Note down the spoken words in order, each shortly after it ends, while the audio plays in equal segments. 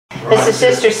This is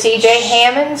Sister C.J.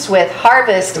 Hammonds with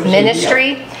Harvest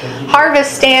Ministry.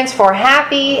 Harvest stands for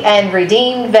Happy and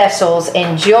Redeemed Vessels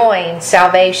Enjoying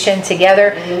Salvation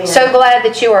Together. So glad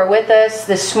that you are with us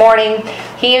this morning.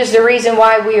 He is the reason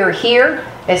why we are here.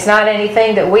 It's not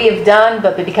anything that we have done,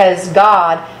 but because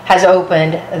God has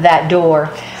opened that door.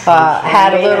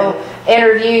 Had a little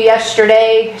interview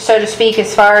yesterday, so to speak,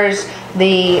 as far as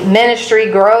the ministry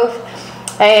growth,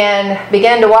 and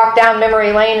began to walk down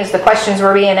memory lane as the questions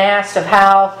were being asked of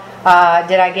how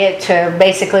did I get to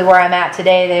basically where I'm at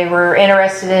today. They were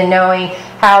interested in knowing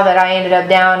how that I ended up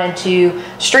down into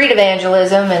street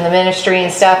evangelism and the ministry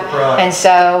and stuff. Right. And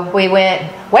so we went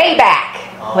way back.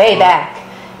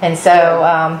 And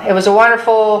so it was a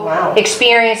wonderful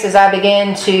experience as I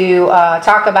began to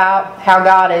talk about how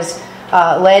God has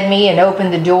led me and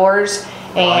opened the doors,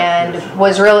 and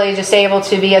was really just able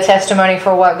to be a testimony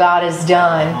for what God has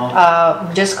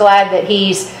done. Just glad that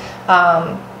He's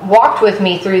walked with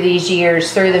me through these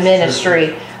years, through the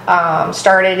ministry.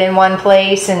 Started in one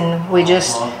place and we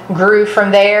just grew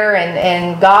from there,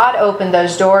 and God opened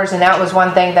those doors. And that was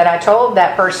one thing that I told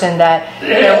that person, that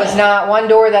there was not one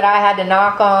door that I had to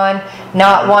knock on,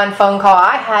 not one phone call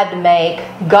I had to make.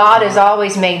 God has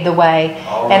always made the way,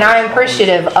 and I am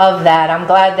appreciative of that. I'm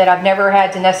glad that I've never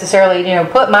had to necessarily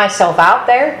put myself out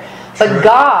there, but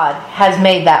God has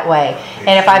made that way.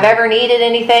 And if I've ever needed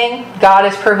anything, God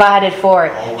has provided for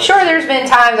it. Sure, there's been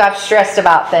times I've stressed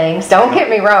about things. Don't get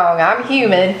me wrong. I'm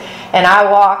human and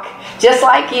I walk just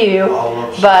like you.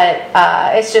 But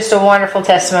it's just a wonderful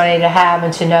testimony to have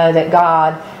and to know that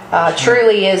God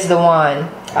truly is the one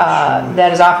that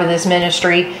has offered this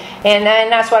ministry. And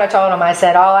that's what I told him. I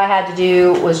said all I had to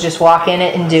do was just walk in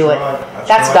it and do it.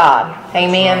 That's God.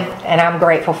 Amen. And I'm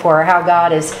grateful for how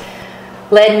God has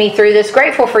led me through this.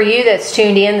 Grateful for you that's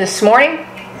tuned in this morning.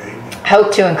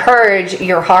 Hope to encourage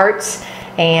your hearts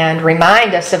and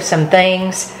remind us of some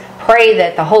things. Pray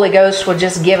that the Holy Ghost will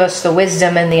just give us the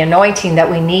wisdom and the anointing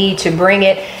that we need to bring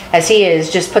it, as He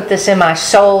has just put this in my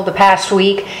soul the past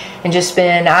week, and just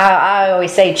been, I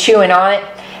always say, chewing on it.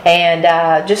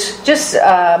 And just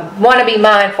want to be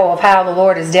mindful of how the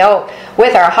Lord has dealt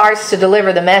with our hearts to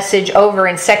deliver the message over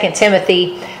in 2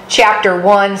 Timothy chapter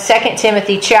 1. 2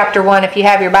 Timothy chapter 1, if you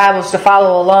have your Bibles to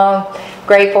follow along.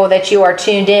 Grateful that you are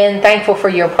tuned in. Thankful for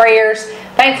your prayers.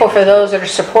 Thankful for those that are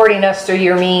supporting us through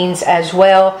your means as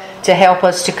well, to help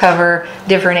us to cover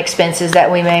different expenses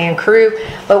that we may accrue.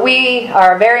 But we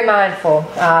are very mindful.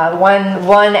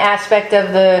 One aspect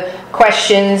of the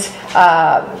questions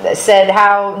said,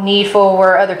 how needful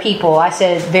were other people? I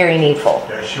said, very needful.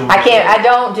 I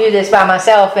don't do this by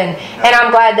myself, and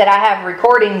I'm glad that I have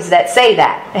recordings that say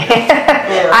that.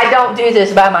 I don't do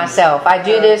this by myself. I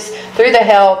do this through the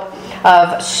help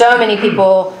of so many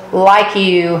people like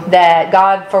you, that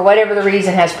God, for whatever the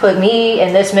reason, has put me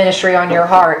in this ministry on your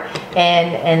heart,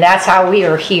 and that's how we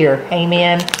are here.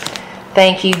 Amen.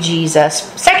 Thank you,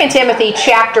 Jesus. 2 Timothy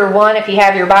chapter 1, if you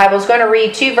have your Bibles, going to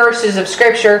read 2 verses of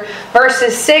Scripture,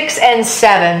 verses 6 and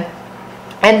 7.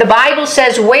 And the Bible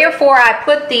says, "Wherefore I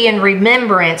put thee in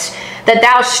remembrance, that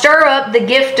thou stir up the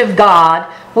gift of God,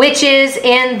 which is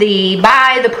in thee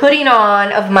by the putting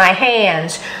on of my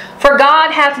hands. For God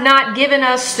hath not given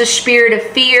us the spirit of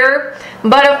fear,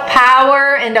 but of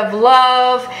power and of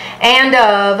love and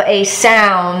of a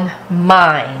sound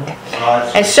mind."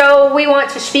 And so we want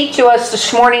to speak to us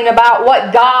this morning about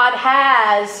what God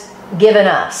has given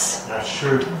us. That's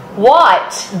true.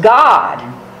 What God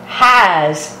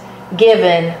has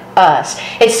given us.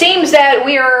 It seems that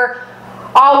we are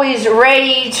always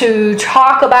ready to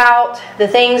talk about the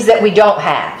things that we don't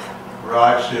have.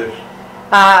 Right, sis.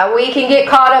 We can get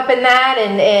caught up in that,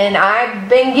 and I've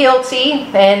been guilty,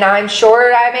 and I'm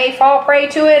sure I may fall prey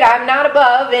to it. I'm not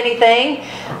above anything.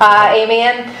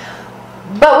 Amen.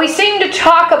 But we seem to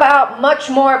talk about much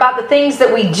more about the things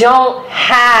that we don't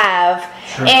have.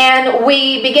 Sure. And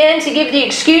we begin to give the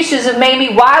excuses of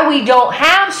maybe why we don't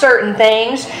have certain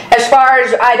things, as far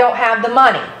as I don't have the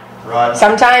money. Right.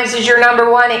 Sometimes is your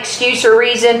number one excuse or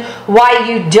reason why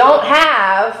you don't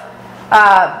have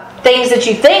things that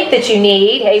you think that you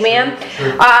need. Amen.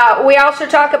 Sure. We also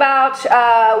talk about,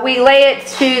 we lay it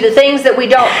to the things that we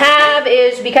don't have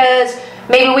is because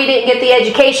maybe we didn't get the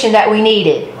education that we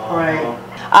needed. Right.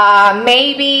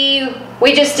 Maybe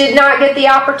we just did not get the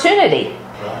opportunity.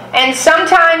 And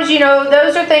sometimes,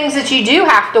 those are things that you do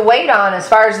have to wait on as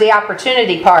far as the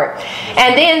opportunity part.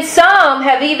 And then some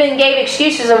have even gave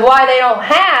excuses of why they don't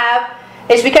have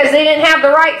is because they didn't have the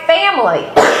right family.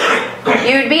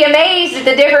 You'd be amazed at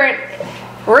the different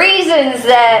reasons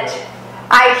that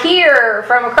I hear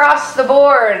from across the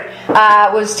board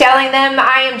was telling them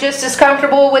I am just as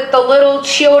comfortable with the little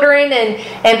children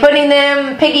and putting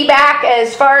them piggyback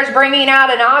as far as bringing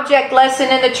out an object lesson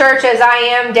in the church as I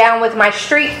am down with my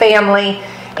street family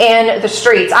in the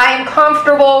streets. I am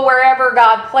comfortable wherever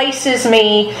God places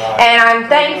me, and I'm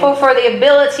thankful for the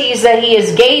abilities that He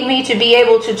has gave me to be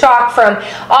able to talk from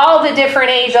all the different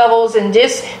age levels and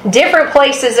just different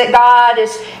places that God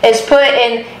has put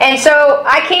in. And so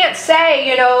I can't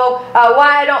say,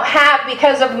 why I don't have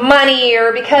because of money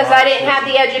or because I didn't have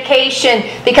the education,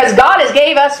 because God has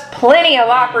gave us plenty of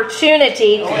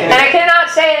opportunity. And I cannot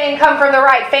say I didn't come from the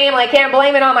right family. I can't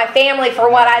blame it on my family for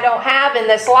what I don't have in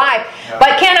this life.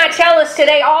 But can I tell us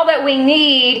today, all that we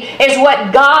need is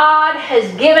what God has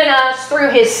given us through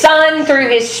His Son, through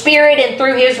His Spirit, and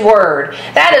through His Word.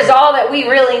 That is all that we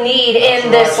really need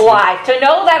in this life. To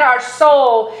know that our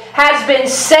soul has been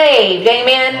saved,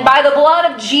 amen, by the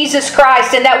blood of Jesus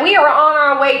Christ, and that we are on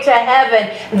our way to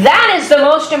heaven. That is the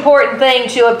most important thing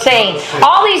to obtain.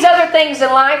 All these other things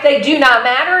in life, they do not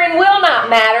matter and will not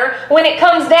matter when it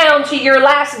comes down to your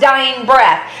last dying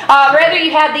breath. Whether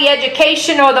you have the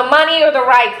education or the money or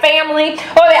the right family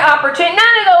or the opportunity,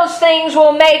 none of those things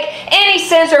will make any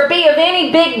sense or be of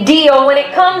any big deal when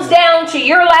it comes down to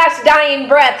your last dying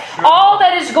breath. All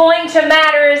that is going to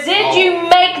matter is if you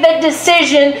make the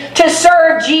decision to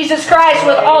serve Jesus Christ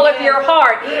with all of your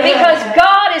heart, because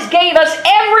God has gave us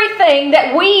everything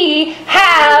that we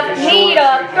have need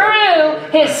of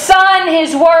through His Son,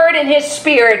 His Word, and His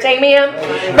Spirit. Amen.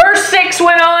 Verse 6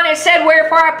 went on, it said,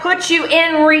 "Wherefore I put you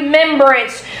in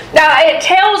remembrance." Now it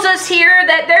tells us here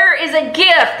that there is a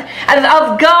gift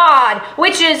of God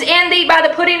which is in thee by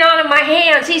the putting on of my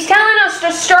hands. He's telling us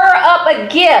to stir up a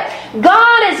gift.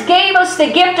 God has gave us the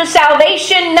gift of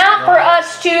salvation not for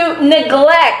us to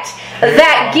neglect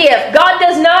that gift. God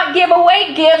does not give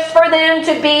away gifts for them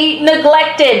to be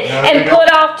neglected and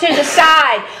put off to the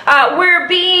side. We're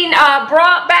being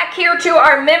brought back here to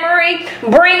our memory,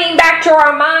 bringing back to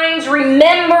our minds,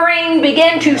 remembering,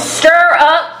 begin to stir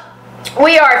up.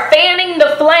 We are fanning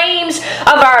the flames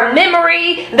of our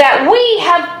memory that we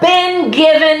have been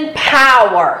given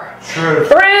power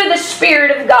through the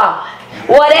Spirit of God.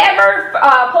 Whatever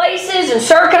places and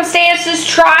circumstances,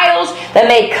 trials that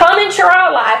may come into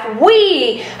our life,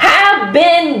 we have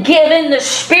been given the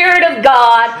Spirit of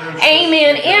God,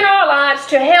 amen, in our lives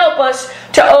to help us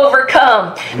to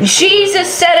overcome.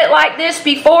 Jesus said it like this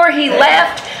before He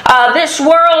left this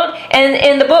world, and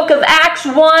in the book of Acts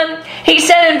 1, He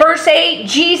said in verse 8,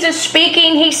 Jesus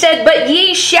speaking, He said, "But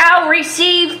ye shall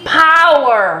receive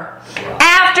power.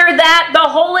 After that, the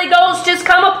Holy Ghost is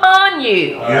come upon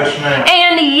you. Yes, ma'am.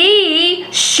 And ye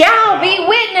shall be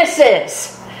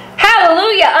witnesses.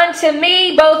 Hallelujah. Unto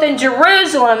me, both in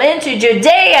Jerusalem, into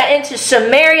Judea, into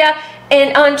Samaria,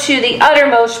 and unto the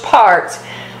uttermost parts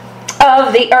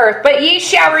of the earth. But ye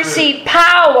shall receive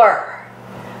power."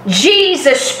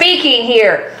 Jesus speaking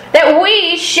here, that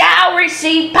we shall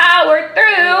receive power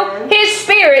through His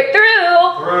Spirit,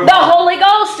 through the Holy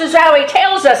Ghost, is how He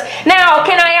tells us. Now,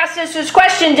 can I ask this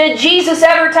question? Did Jesus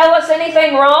ever tell us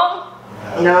anything wrong?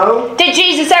 No. Did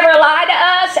Jesus ever lie to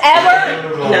us?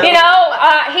 Ever? No.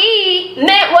 He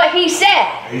meant what He said.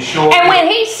 Sure and when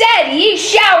He said, "Ye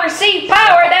shall receive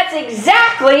power," that's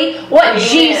exactly what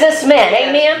Jesus meant.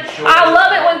 Amen? I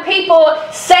love it when people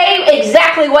say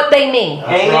exactly what they mean.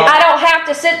 I don't have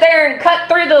to sit there and cut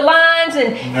through the lines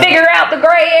and figure out the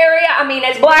gray area. I mean,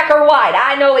 it's black or white.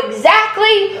 I know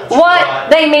exactly what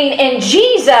they mean. And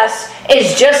Jesus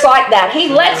is just like that. He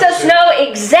lets us know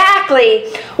exactly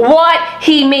what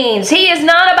He means. He is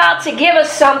not about to give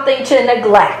us something to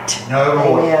neglect. No,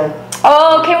 Lord.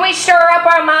 Oh, can we stir up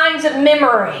our minds of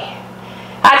memory?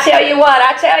 I tell you what,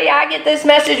 I get this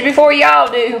message before y'all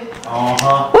do.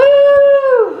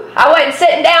 Woo! I wasn't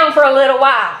sitting down for a little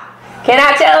while. Can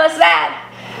I tell us that?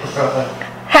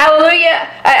 Hallelujah.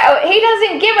 He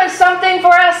doesn't give us something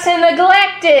for us to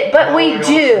neglect it, but we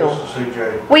do.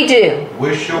 We do.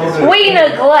 We sure do. We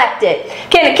neglect it.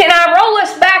 Can I roll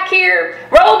us back here?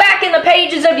 Roll back in the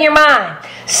pages of your mind.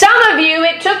 Some of you,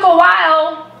 it took a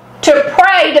while to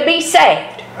pray to be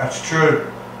saved. That's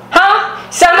true. Huh?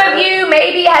 Some of you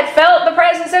maybe had felt the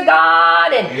presence of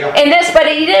God and this, but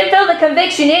you didn't feel the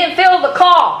conviction, you didn't feel the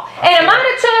call. And it might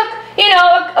have took,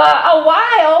 a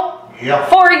while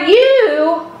for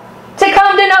you to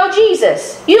come to know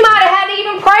Jesus. You might have had to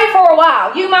even pray for a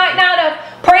while. You might not have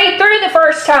prayed through the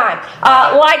first time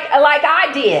like I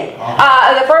did.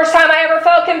 The first time I ever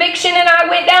felt conviction and I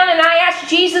went down and I asked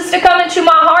Jesus to come into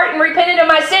my heart and repented of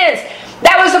my sins.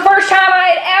 That was the first time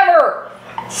I had ever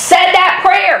said that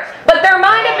prayer. But there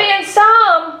might have been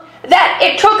some that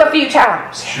it took a a few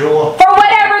times. Sure. For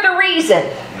whatever the reason.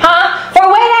 Huh? For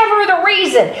whatever the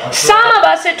reason. Some of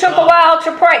us, it took a while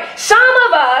to pray. Some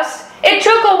of us, it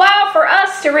took a while for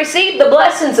us to receive the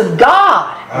blessings of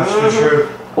God. That's the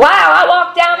truth. Wow, I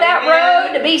walked down that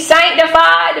road to be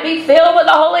sanctified, to be filled with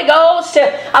the Holy Ghost, to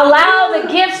allow the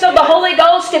gifts of the Holy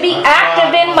Ghost to be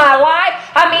active in my life.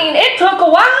 I mean, it took a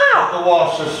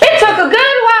while. It took a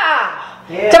good while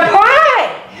to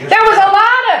pray. There was a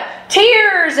lot of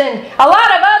tears and a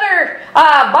lot of other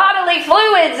bodily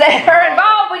fluids that are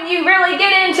involved when you really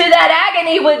get into that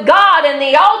agony with God and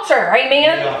the altar.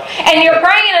 Amen. And you're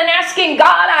praying and asking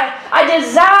God, I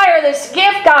desire this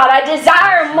gift, God. I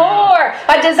desire more.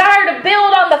 I desire to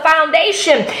build on the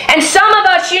foundation. And some of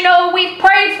us, you know, we've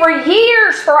prayed for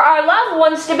years for our loved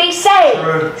ones to be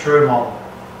saved. True, Mom.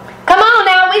 Come on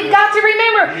now, we've got to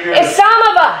remember, it's some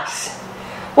of us.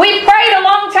 We've prayed a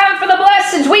long time for the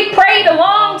blessings. We've prayed a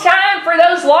long time for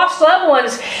those lost loved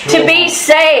ones to be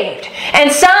saved.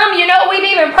 And some, you know, we've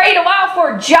even prayed a while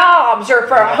for jobs or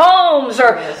for homes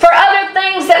or for other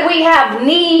things that we have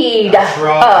need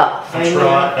of. That's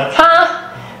right.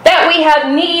 Huh? That we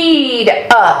have need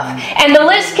of. And the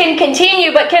list can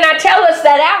continue, but can I tell us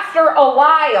that after a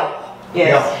while,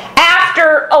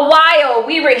 after a while,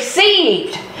 we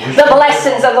received the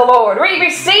blessings of the Lord. We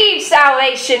received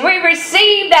salvation. We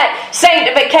received that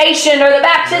sanctification or the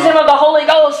baptism of the Holy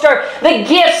Ghost or the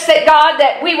gifts that God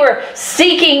that we were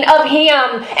seeking of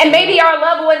Him. And maybe our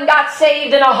loved one got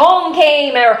saved and a home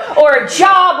came or a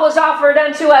job was offered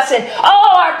unto us. And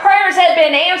our prayers had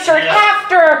been answered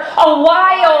after a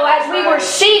while as we were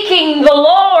seeking the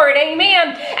Lord.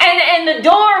 Amen. And the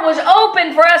door was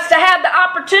open for us to have the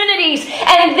opportunities.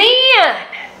 And then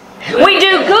we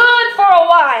do good for a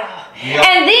while.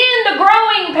 And then the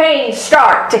growing pains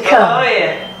start to come.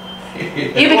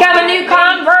 You become a new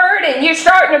convert and you're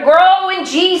starting to grow in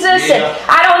Jesus. And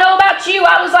I don't know about you,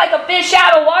 I was like a fish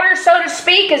out of water, so to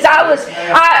speak, as I was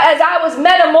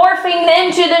metamorphing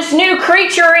into this new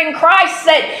creature in Christ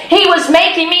that He was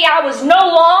making me. I was no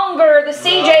longer the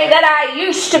CJ that I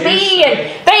used to be, and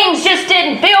things just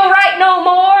didn't feel right no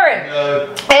more.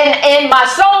 And my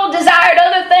soul desired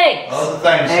other things.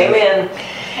 Amen.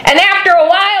 And after a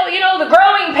while, you know, the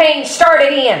growing pains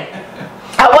started in.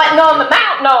 I wasn't on the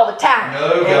mountain all the time.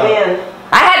 Amen.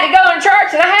 I had to go to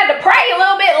church and I had to pray a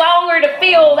little bit longer to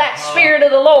feel that Spirit of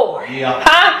the Lord.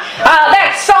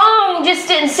 That song just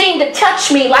didn't seem to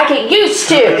touch me like it used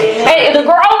to. And the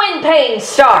growing pains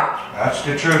start. That's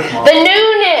the truth, Mom. The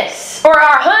newness or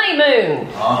our honeymoon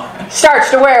starts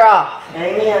to wear off.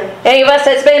 Amen. Any of us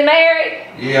that's been married?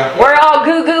 We're all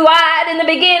goo-goo-eyed in the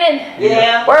beginning.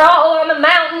 We're all on the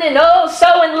mountain and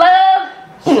so in love.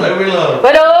 So we love.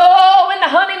 But when the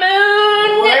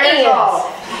honeymoon ends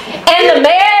and the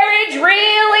marriage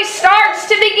really starts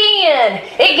to begin,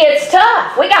 it gets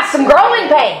tough. We got some growing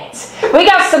pains. We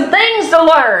got some things to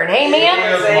learn. Amen?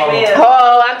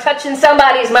 Oh, I'm touching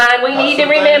somebody's mind. We need to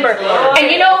remember. And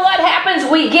you know what happens?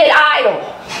 We get idle.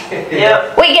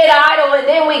 We get idle and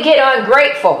then we get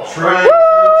ungrateful. Woo!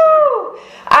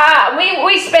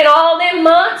 We spent all them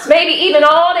months, maybe even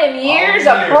all them years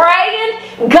of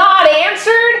praying. God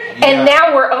answered, and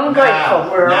now we're ungrateful.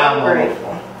 We're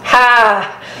ungrateful.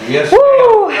 Yes,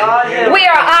 we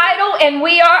are idle and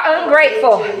we are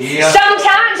ungrateful.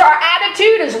 Sometimes our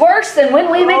attitude is worse than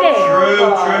when we began.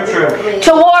 True.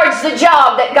 Towards the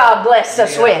job that God blessed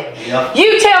us with.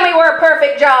 You tell me where a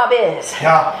perfect job is.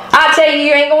 I tell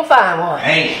you ain't going to find one.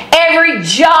 Every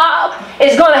job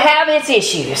is going to have its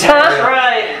issues.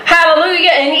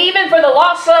 Hallelujah. And even for the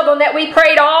lost loved one that we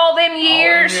prayed all them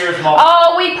years,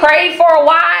 we prayed for a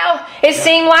while, it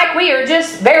seemed like we are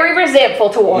just very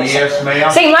resentful towards it.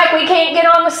 Seemed like we can't get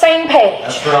on the same page.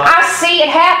 I see it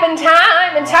happen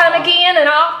time and time again, and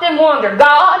I often wonder,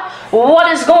 God,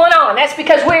 what is going on? That's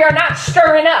because we are not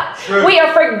stirring up. We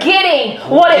are forgetting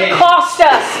what it cost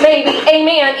us, maybe.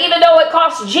 Amen. Even though it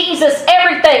cost Jesus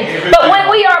everything. But when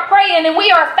we are praying and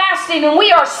we are fasting and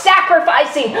we are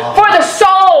sacrificing for the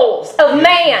souls of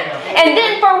man, and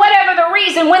then for whatever the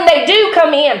reason, when they do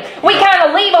come in, we kind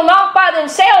of leave them off by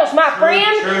themselves, my friend.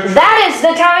 That is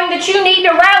the time that you need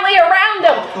to rally around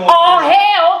them. All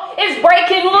hell is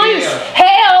breaking loose.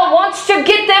 Hell wants to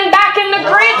get them back in the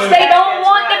grits. They don't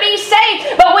want to be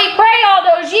saved. But we pray all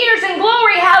those years in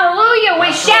glory, hallelujah,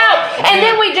 we shout, and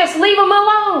then we just leave them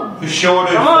alone.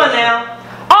 Come on now.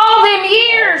 All them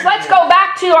years, let's go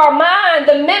back to our mind,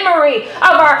 the memory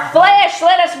of our flesh.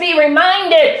 Let us be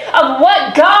reminded of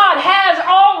what God has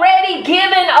already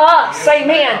given us.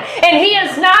 Amen. And He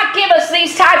has not given us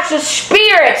these types of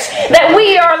spirits that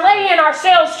we are laying our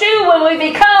ourselves too when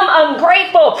we become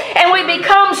ungrateful and we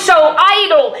become so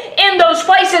idle in those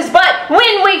places. But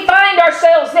when we find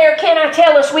ourselves there, can I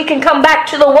tell us, we can come back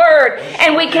to the Word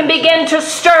and we can begin to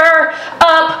stir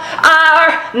up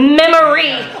our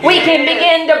memory. We can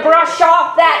begin to brush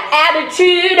off that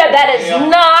attitude that is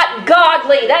not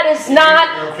godly, that is not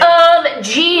of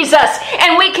Jesus.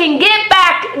 And we can get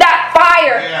back that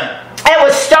fire that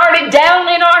was started down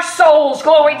in our souls.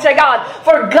 Glory to God.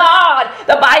 For God,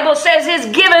 the Bible says, has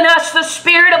given us the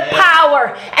spirit of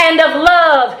power and of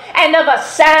love and of a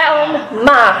sound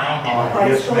mind.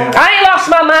 I ain't lost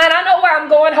my mind. I know where I'm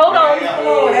going. Hold on.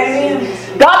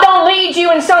 God don't lead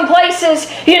you in some places,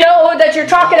 that you're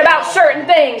talking about certain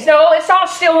things. No, it's all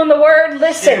still in the Word.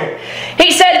 Listen.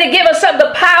 He said to give us of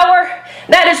the power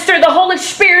that is through the Holy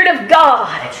Spirit of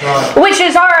God, which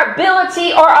is our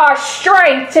ability or our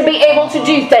strength to be able to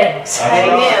do things.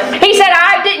 Amen. He said,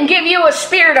 I didn't give you a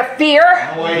spirit of fear,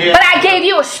 but I gave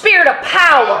you a spirit of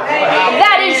power.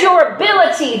 That is your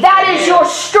ability. That is your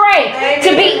strength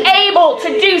to be able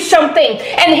to do something.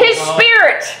 And His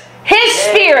Spirit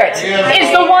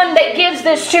is the one that gives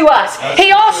this to us.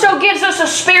 He also gives us a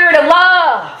spirit of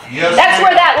love. That's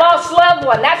where that lost loved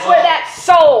one, that's where that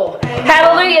soul,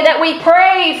 hallelujah, that we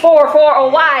pray for a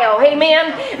while.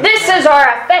 Amen. This is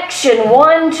our affection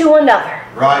one to another.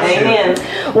 Right. Amen.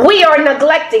 We are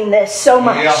neglecting this so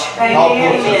much.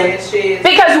 Amen.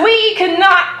 Because we could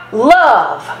not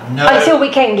love until we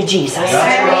came to Jesus.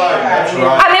 That's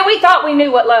right. I mean, we thought we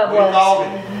knew what love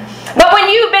was. But when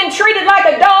you've been treated like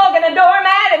a dog and a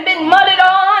doormat and been mudded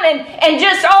on and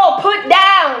just all put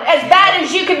down, as bad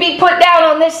as you could be put down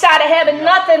on this side of heaven,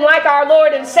 nothing like our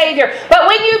Lord and Savior. But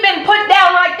when you've been put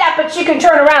down like that, but you can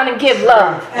turn around and give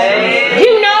love.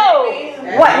 You know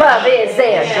what love is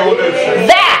then.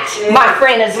 That, my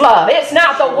friend, is love. It's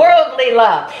not the worldly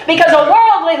love. Because a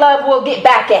worldly love will get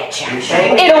back at you.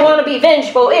 It'll want to be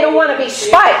vengeful. It'll want to be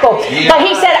spiteful. But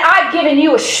He said, I've given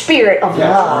you a spirit of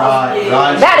love.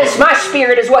 That is my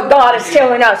spirit, is what God is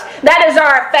telling us. That is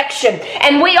our affection.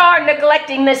 And we are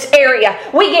neglecting this area.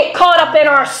 We get caught up in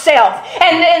ourselves.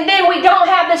 And then we don't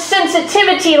have the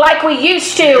sensitivity like we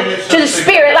used to the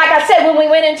Spirit. Like I said, when we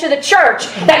went into the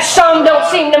church, that song don't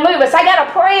seem to move us. I got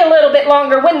to pray a little bit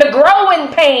longer. When the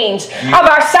growing pains of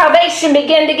our salvation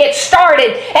begin to get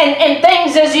started and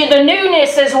things as the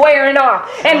newness is wearing off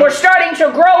and we're starting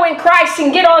to grow in Christ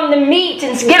and get on the meat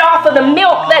and get off of the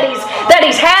milk that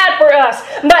He's had for us.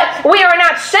 But we are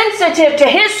not sensitive to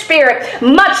His Spirit,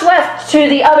 much less to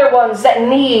the other ones that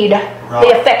need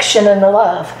the affection and the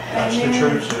love. That's the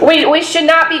truth. We should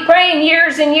not be praying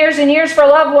years and years and years for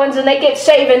loved ones and they get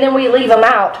saved and then we leave them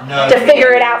out to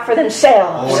figure it out for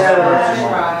themselves.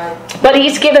 But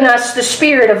He's given us the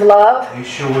spirit of love. He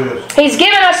sure is. He's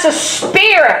given us a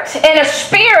spirit, and a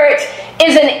spirit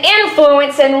is an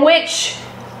influence in which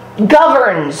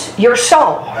governs your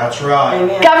soul. That's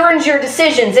right. Governs your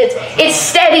decisions. It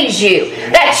steadies you.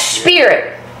 That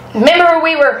spirit. Remember,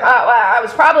 I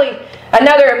was probably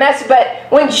another message,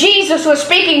 but when Jesus was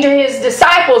speaking to His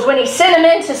disciples, when He sent them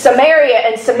into Samaria,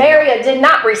 and Samaria did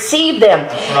not receive them,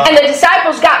 and the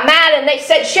disciples got mad and they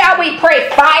said, shall we pray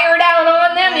fire down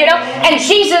on them? And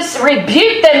Jesus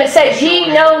rebuked them and said, ye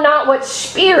know not what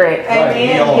spirit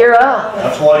you're of.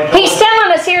 That's what He's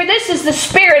telling us here, this is the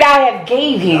spirit I have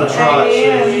gave you. That's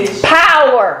right.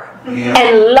 Power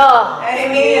and love.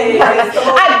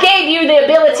 I gave you the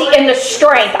ability and the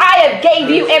strength. I have gave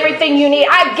you everything you need.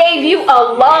 I gave you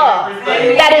a love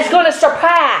that is going to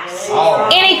surpass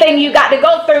anything you got to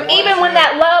go through. Even when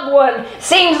that loved one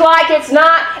seems like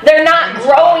they're not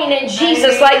growing in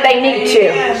Jesus like they need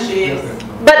to.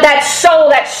 But that soul,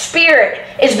 that spirit,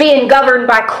 is being governed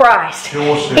by Christ.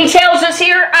 He tells us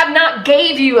here, I've not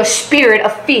gave you a spirit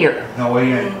of fear. No,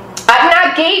 He ain't. I've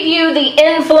not gave you the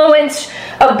influence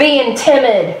of being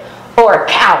timid or a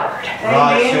coward.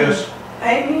 Right, sis.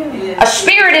 A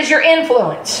spirit is your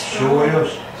influence. Sure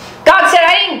is. God said,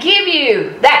 I didn't give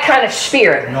you that kind of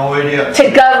spirit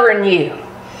to govern you.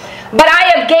 But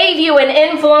I have gave you an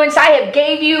influence. I have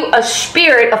gave you a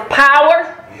spirit of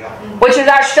power, which is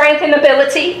our strength and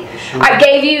ability. I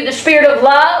gave you the spirit of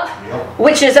love,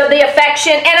 which is of the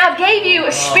affection. And I gave you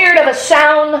a spirit of a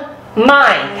sound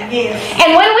mind.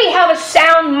 And when we have a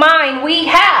sound mind, we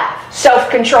have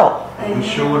self-control. We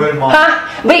sure do, Mom.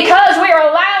 Because we are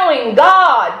allowing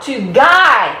God to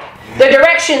guide the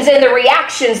directions and the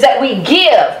reactions that we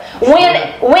give when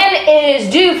it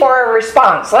is due for a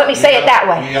response. Let me say it that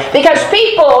way. Because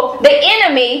people, the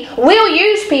enemy, will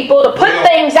use people to put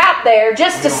things out there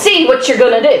just to see what you're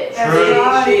going to do.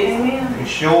 True. He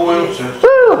sure will, sis.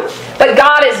 Woo. But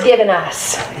God has given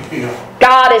us.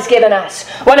 God has given us.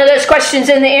 One of those questions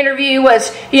in the interview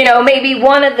was, maybe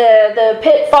one of the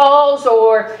pitfalls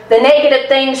or the negative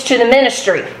things to the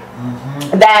ministry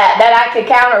that I could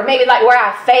counter, maybe like where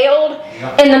I failed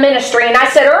in the ministry. And I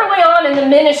said early on in the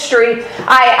ministry,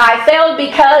 I failed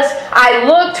because I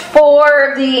looked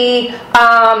for the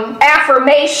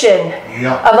affirmation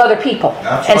of other people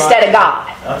instead of God.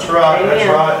 That's right, that's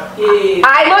right.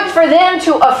 I looked for them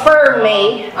to affirm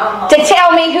me, to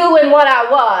tell me who and what I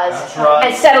was,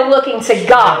 instead of looking to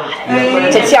God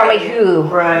to tell me who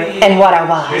and what I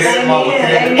was.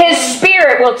 His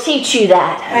Spirit will teach you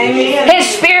that. His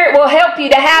Spirit will help you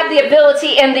to have the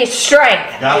ability and the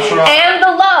strength and the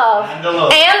love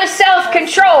and the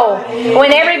self-control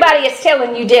when everybody is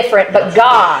telling you different, but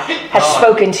God has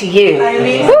spoken to you.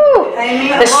 Woo!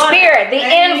 The Spirit, the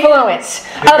influence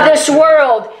of this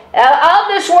world.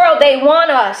 They want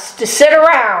us to sit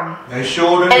around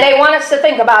and they want us to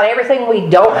think about everything we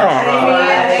don't have.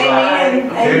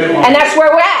 And that's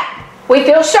where we're at. We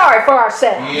feel sorry for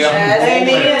ourselves.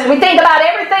 We think about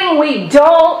everything we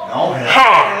don't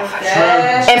have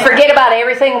and forget about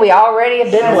everything we already have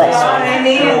been blessed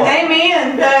with.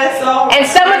 And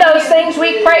some of those things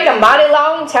we prayed a mighty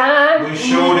long time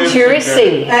to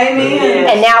receive.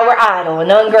 And now we're idle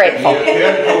and ungrateful.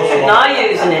 Not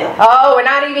using it. Oh, we're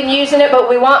not even using it, but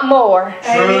we want more.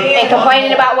 And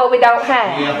complaining about what we don't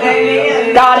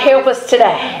have. God help us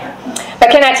today. But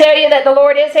can I tell you that the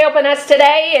Lord is helping us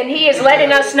today, and He is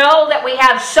letting us know that we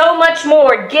have so much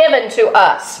more given to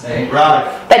us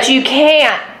that you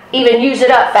can't even use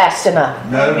it up fast enough.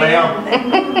 No,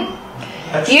 ma'am.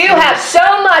 You have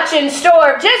so much in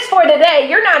store just for today.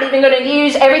 You're not even going to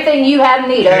use everything you have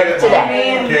need of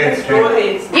today.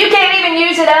 You can't even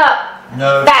use it up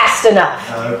fast enough.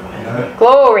 No.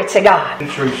 Glory to God.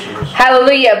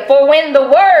 Hallelujah. For when the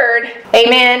Word,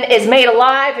 amen, is made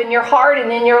alive in your heart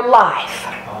and in your life.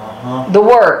 The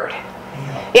Word.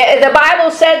 Yeah, the Bible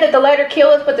said that the letter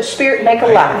killeth, but the Spirit make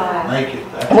alive.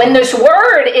 When this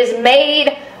Word is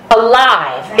made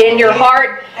alive in your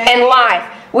heart and life,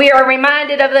 we are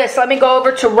reminded of this. Let me go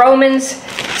over to Romans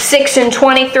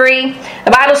 6:23.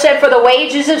 The Bible said, for the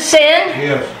wages of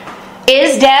sin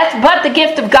is death, but the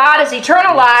gift of God is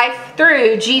eternal life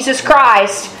through Jesus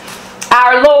Christ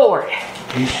our Lord.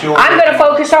 I'm going to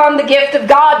focus on the gift of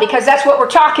God because that's what we're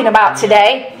talking about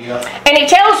today. And He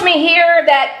tells me here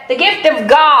that the gift of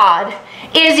God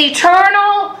is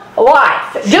eternal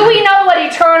life. Do we know what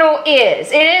eternal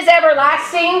is? It is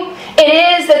everlasting.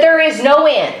 It is that there is no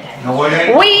end.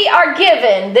 We are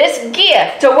given this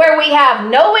gift to where we have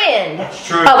no end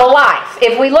of a life,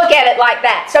 if we look at it like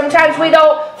that. Sometimes we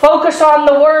don't focus on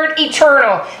the word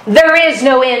eternal. There is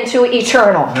no end to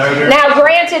eternal. Now,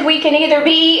 granted, we can either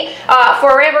be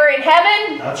forever in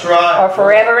heaven or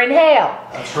forever in hell.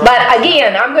 But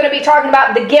again, I'm going to be talking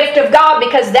about the gift of God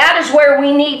because that is where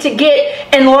we need to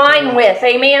get in line with.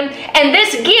 Amen. And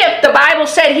this gift, the Bible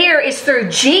said here, is through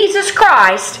Jesus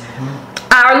Christ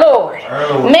our Lord.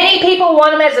 Many people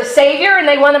want Him as a Savior and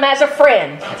they want Him as a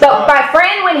friend. But my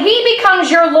friend, when He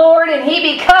becomes your Lord and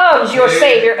He becomes your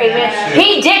Savior, amen,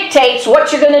 He dictates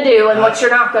what you're going to do and what you're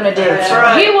not going to do.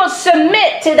 You will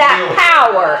submit to that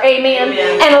power, amen,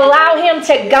 and allow Him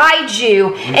to guide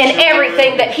you in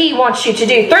everything that He wants you to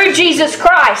do. Through Jesus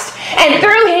Christ and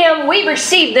through Him, we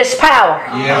receive this power.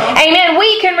 Amen.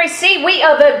 We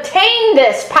have obtained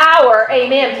this power,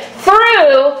 amen,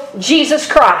 through Jesus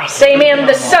Christ. Amen.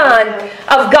 The Son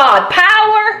of God.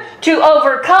 Power to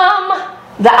overcome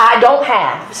the I don't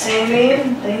haves.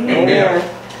 Amen.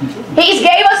 He's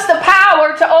gave us the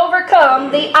power to overcome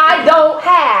the I don't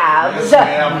haves.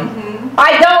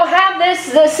 I don't have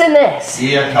this, and this.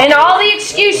 And all the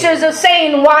excuses of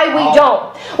saying why we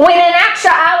don't. When in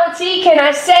actuality, can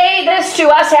I say this to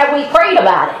us, have we prayed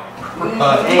about it?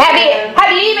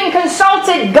 Have you even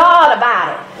consulted God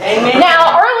about it? Amen.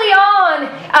 Now, early on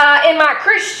in my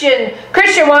Christian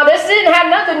walk, this didn't have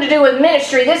nothing to do with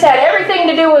ministry. This had everything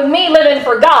to do with me living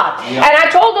for God. And I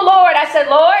told the Lord, I said,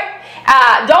 Lord,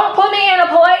 don't put me in a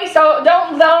place,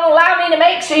 don't allow me to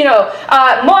make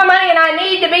more money than I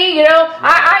need to be.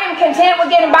 I am content with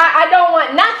getting by. I don't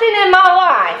want nothing in my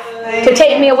life to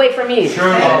take me away from you.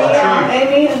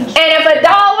 And if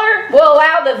 $1 will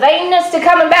allow the vainness to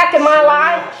come back in my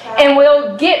life and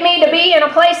will get me to be in a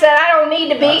place that I don't need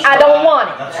to be, I don't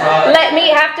want it. Let me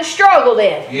have to struggle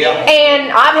then.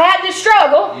 And I've had to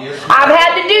struggle. I've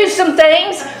had to do some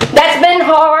things that's been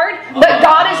hard, but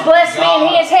God has blessed me and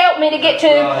He has helped me to get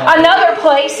to another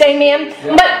place, amen.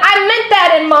 But I meant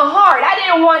that in my heart. I didn't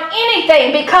didn't want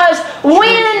anything, because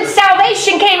when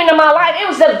salvation came into my life, it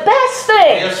was the best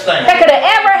thing that could have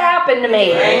ever happened to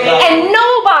me. And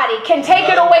nobody can take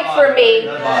it away from me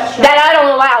that I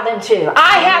don't allow them to.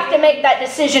 I have to make that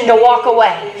decision to walk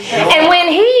away. And when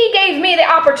He gave me the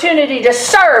opportunity to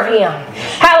serve Him,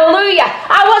 hallelujah,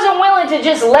 I wasn't willing to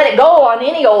just let it go on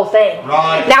any old thing.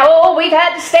 Now, we've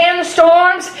had to stand the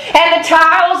storms and the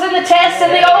trials and the tests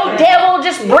and the old devil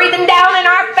just breathing down in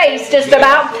our face just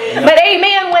about. But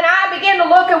amen, when I began to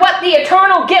look at what the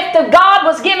eternal gift of God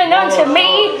was given unto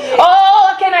me,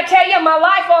 oh, can I tell you, my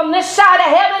life on this side of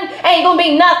heaven ain't going to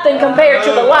be nothing compared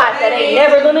to the life that ain't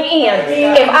never going to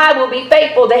end if I will be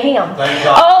faithful to Him.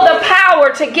 Oh, the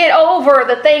power to get over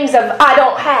the things that I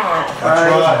don't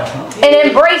have. And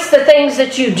embrace the things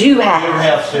that you do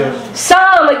have.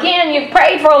 Some, again, you've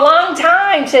prayed for a long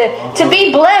time to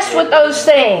be blessed with those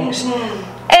things.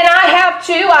 And I have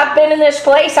too. I've been in this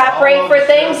place. I prayed for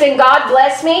things and God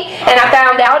blessed me. And I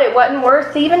found out it wasn't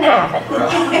worth even having.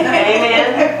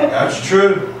 Amen. That's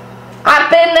true.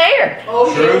 I've been there.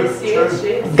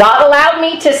 True. God allowed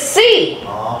me to see.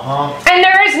 And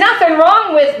there is nothing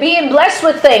wrong with being blessed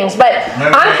with things. But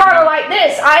I'm kind of like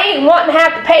this. I ain't wanting to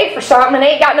have to pay for something and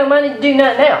ain't got no money to do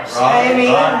nothing else.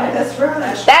 Amen. That's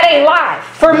right. That ain't life.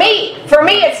 For me,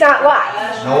 it's not life.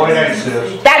 No, it ain't,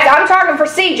 sis. I'm talking for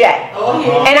CJ.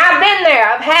 And I've been there.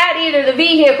 I've had either the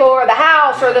vehicle or the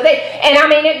house or the thing. And I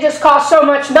mean, it just cost so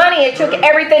much money. It took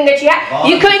everything that you had.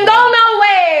 You couldn't go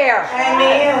nowhere.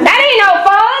 Amen. That ain't no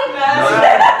fun.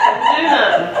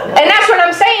 And that's what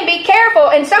I'm saying. Be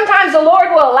careful. And sometimes the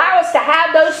Lord will allow us to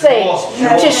have those things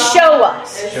to show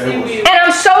us. And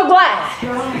I'm so glad.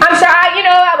 I'm sorry.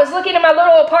 I was looking at my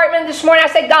little apartment this morning. I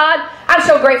said, God, I'm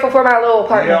so grateful for my little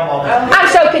apartment. I'm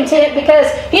so content because,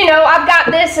 I've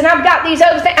got this and I've got these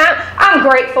other things. I'm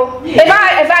grateful. If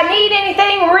I need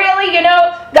anything, really,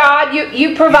 God,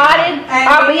 you provided,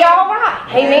 I'll be all right.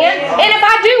 Amen. And if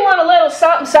I do want a little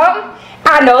something,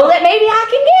 I know that maybe I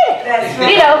can get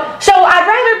it. So I'd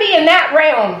rather be in that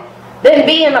realm than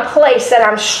be in a place that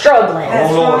I'm struggling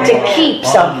to keep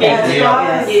something.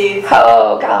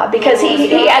 Oh, God, because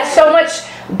He had so much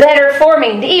better for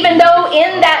me. Even though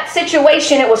in that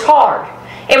situation it was hard.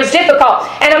 It was difficult.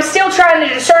 And I'm still trying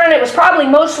to discern it was probably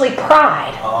mostly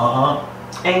pride.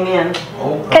 Amen.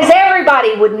 Because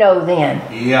everybody would know then.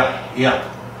 Yeah.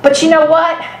 But you know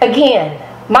what? Again,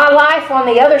 my life on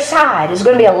the other side is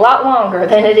going to be a lot longer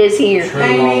than it is here.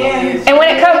 Amen. And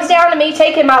when it comes down to me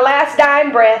taking my last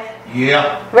dying breath,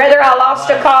 whether I lost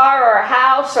a car or a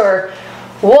house or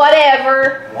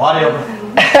whatever,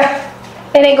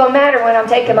 it ain't going to matter when I'm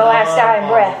taking my last dying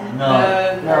breath.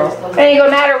 No. It ain't going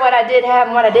to matter what I did have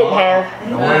and what I didn't have.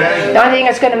 The only thing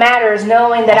that's going to matter is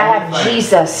knowing that I have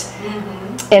Jesus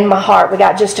in my heart. We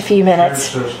got just a few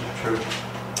minutes.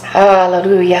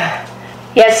 Hallelujah.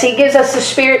 Yes, He gives us the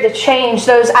Spirit to change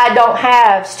those I don't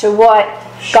haves to what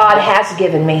God has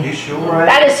given me.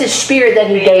 That is His Spirit that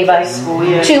He gave us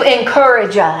to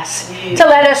encourage us, to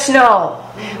let us know.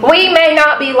 We may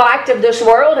not be liked of this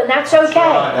world, and that's okay.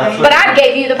 But I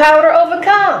gave you the power to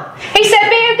overcome. He said,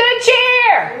 be of good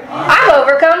cheer. I've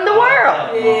overcome the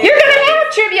world. You're going to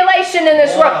have tribulation in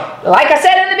this world. Like I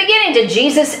said in the beginning, did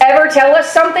Jesus ever tell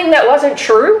us something that wasn't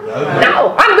true?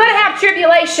 No. I'm going to have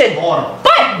tribulation.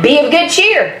 But be of good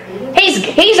cheer.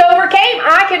 He's overcame.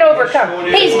 I can overcome.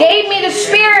 He's gave me the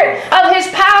Spirit of His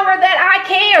power that I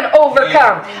can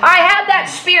overcome. I have that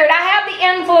Spirit. I have the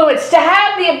influence to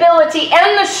have the ability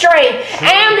and the strength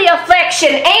and the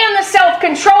affection and the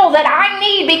self-control that I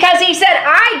need, because He said,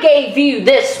 I gave you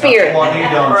this Spirit.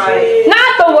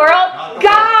 Not the world.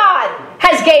 God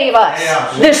has gave us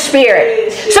this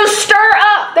Spirit. So stir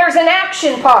up. There's an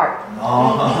action part.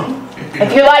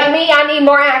 If you're like me, I need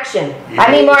more action. I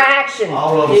need more action.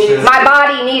 My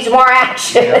body needs more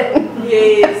action.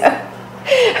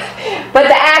 But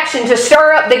the action to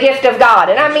stir up the gift of God.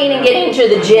 And I mean in getting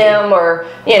into the gym or,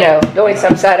 doing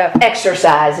some sort of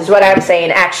exercise is what I'm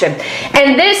saying, action.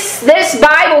 And this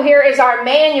Bible here is our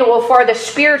manual for the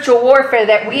spiritual warfare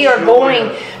that we are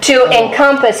going to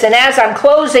encompass. And as I'm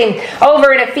closing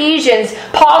over in Ephesians,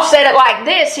 Paul said it like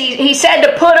this. He said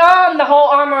to put on the whole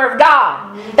armor of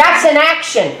God. That's an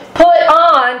action. Put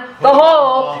on the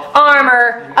whole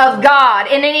armor of God.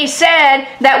 And then he said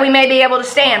that we may be able to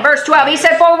stand. Verse 12, he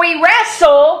said, for we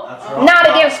wrestle not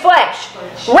against flesh.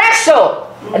 Wrestle.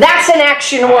 That's an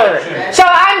action word. So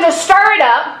I'm to stir it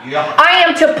up. I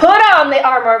am to put on the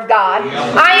armor of God.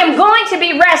 I am going to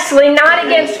be wrestling not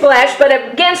against flesh, but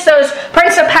against those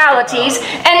principalities.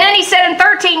 And then he said in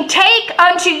 13, take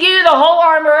unto you the whole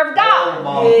armor of God.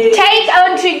 Take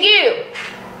unto you.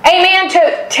 Amen.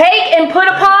 To take and put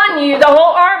upon you the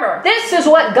whole armor. This is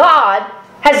what God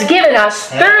has given us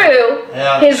through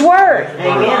His Word.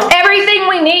 Amen. Everything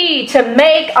we need to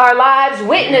make our lives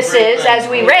witnesses, as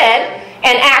we read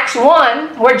in Acts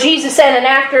 1, where Jesus said, and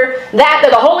after that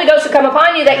the Holy Ghost will come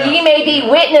upon you, that ye may be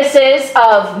witnesses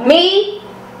of me,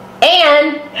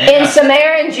 and in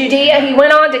Samaria and Judea. He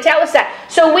went on to tell us that.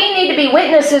 So we need to be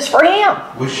witnesses for Him.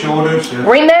 We sure do, sis.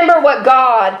 Remember what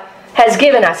God has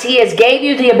given us. He has gave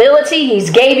you the ability. He's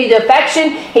gave you the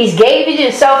affection. He's gave you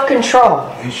the self-control.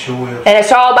 He sure is. And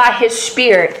it's all by His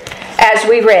Spirit, as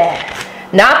we read.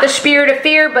 Not the spirit of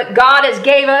fear, but God has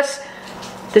gave us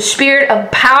the spirit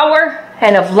of power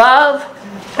and of love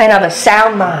and of a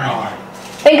sound mind.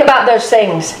 Think about those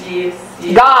things.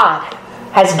 Yes. God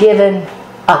has given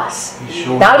us.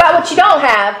 Sure Not about what you don't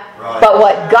have, but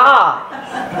what God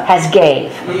has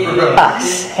gave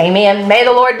us. Amen. May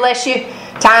the Lord bless you.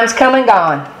 Time's come and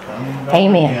gone.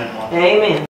 Amen. Amen.